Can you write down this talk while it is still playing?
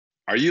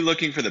Are you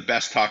looking for the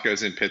best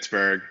tacos in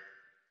Pittsburgh?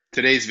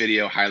 Today's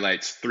video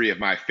highlights 3 of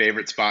my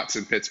favorite spots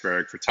in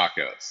Pittsburgh for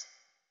tacos.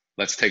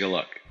 Let's take a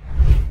look.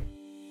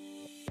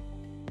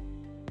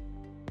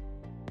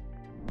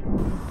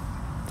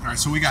 All right,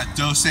 so we got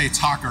Doce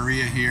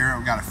Taqueria here.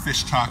 We got a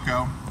fish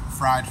taco,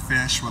 fried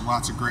fish with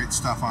lots of great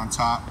stuff on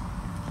top.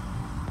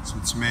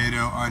 Some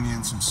tomato,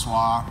 onion, some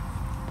slaw.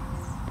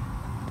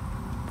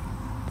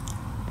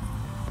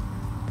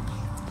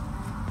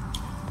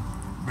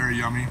 Very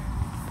yummy.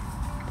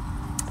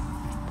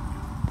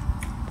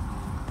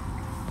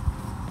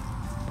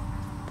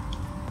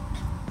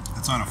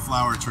 It's on a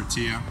flour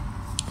tortilla.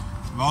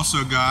 We've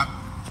also got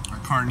our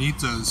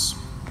carnitas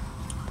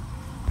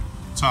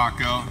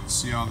taco.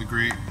 See all the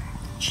great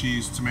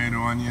cheese, tomato,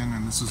 onion,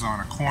 and this is on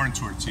a corn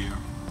tortilla.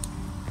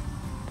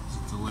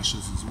 It's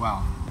delicious as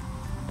well.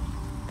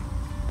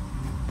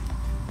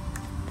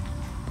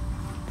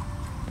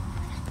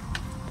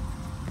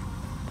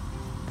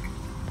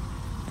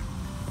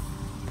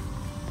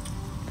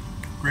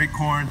 Great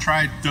corn.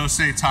 Try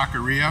Doce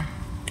Taqueria,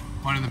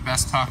 one of the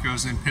best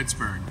tacos in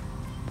Pittsburgh.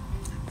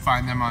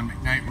 Find them on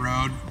McKnight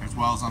Road as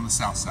well as on the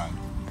south side.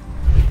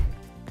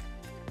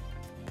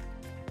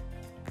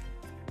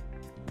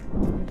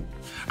 All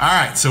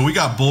right, so we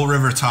got Bull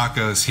River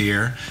Tacos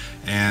here,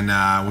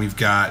 and we've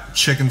got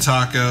chicken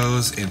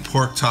tacos and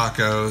pork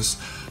tacos.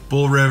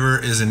 Bull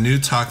River is a new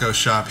taco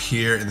shop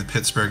here in the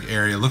Pittsburgh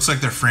area. Looks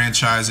like they're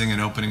franchising and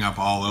opening up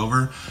all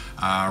over.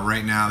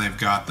 Right now they've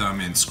got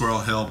them in Squirrel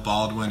Hill,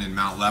 Baldwin, and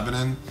Mt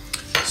Lebanon.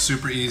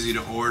 Super easy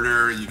to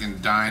order. You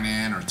can dine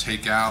in or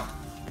take out.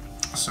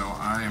 So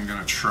I am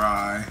gonna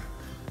try,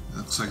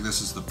 looks like this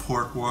is the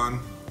pork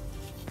one.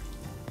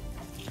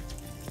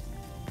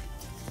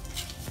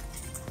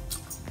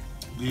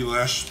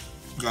 Delish.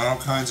 Got all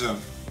kinds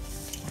of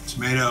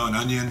tomato and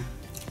onion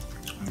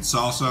and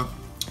salsa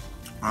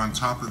on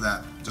top of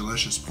that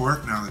delicious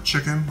pork. Now the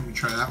chicken, let me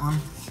try that one.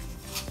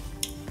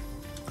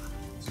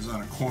 This is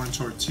on a corn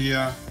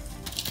tortilla.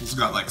 This has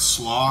got like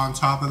slaw on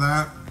top of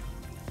that.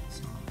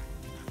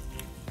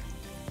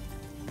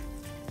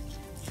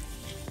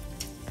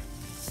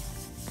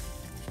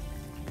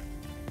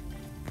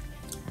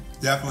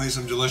 Definitely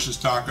some delicious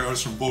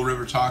tacos from Bull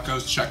River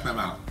Tacos. Check them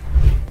out.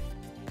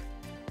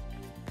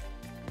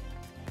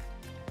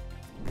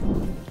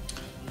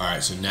 All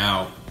right, so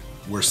now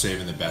we're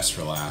saving the best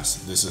for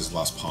last. This is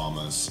Las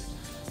Palmas.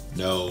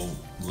 No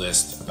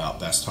list about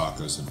best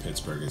tacos in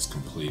Pittsburgh is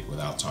complete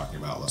without talking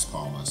about Las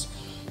Palmas.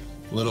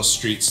 Little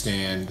street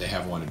stand. They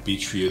have one at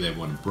Beachview. They have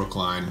one in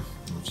Brookline.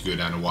 If you go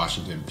down to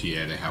Washington,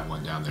 PA, they have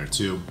one down there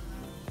too.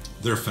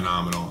 They're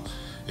phenomenal.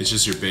 It's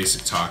just your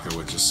basic taco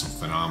with just some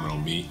phenomenal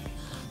meat.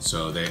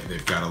 So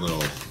they've got a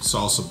little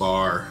salsa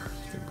bar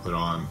you can put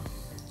on.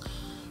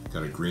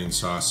 Got a green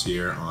sauce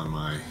here on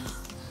my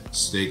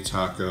steak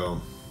taco.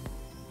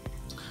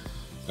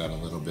 Got a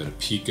little bit of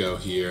pico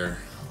here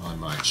on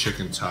my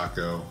chicken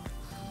taco.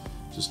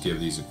 Just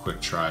give these a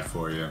quick try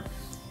for you.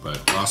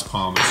 But Las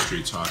Palmas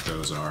street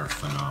tacos are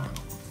phenomenal.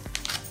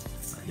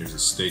 All right, here's a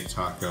steak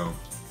taco.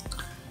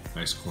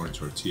 Nice corn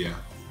tortilla.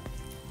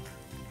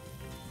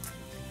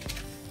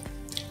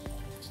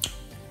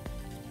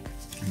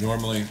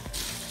 Normally,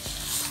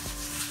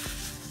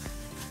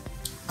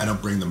 I don't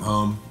bring them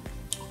home,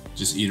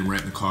 just eat them right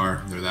in the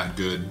car. They're that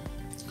good.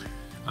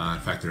 In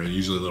fact, they're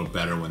usually a little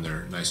better when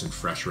they're nice and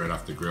fresh right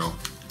off the grill.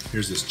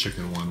 Here's this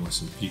chicken one with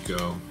some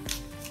pico.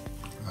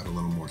 Add a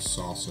little more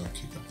salsa,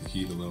 kick up the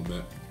heat a little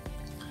bit.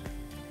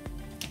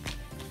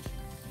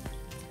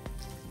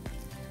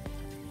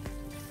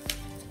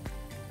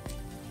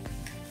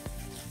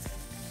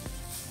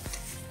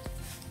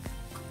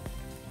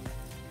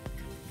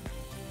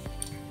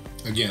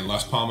 Again,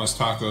 Las Palmas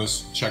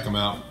Tacos, check them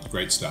out,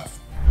 great stuff.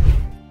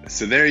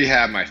 So there you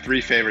have my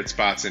 3 favorite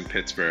spots in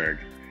Pittsburgh.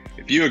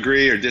 If you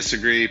agree or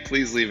disagree,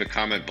 please leave a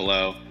comment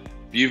below.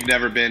 If you've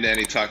never been to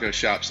any taco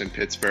shops in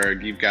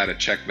Pittsburgh, you've got to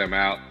check them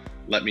out.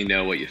 Let me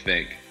know what you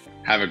think.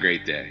 Have a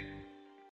great day.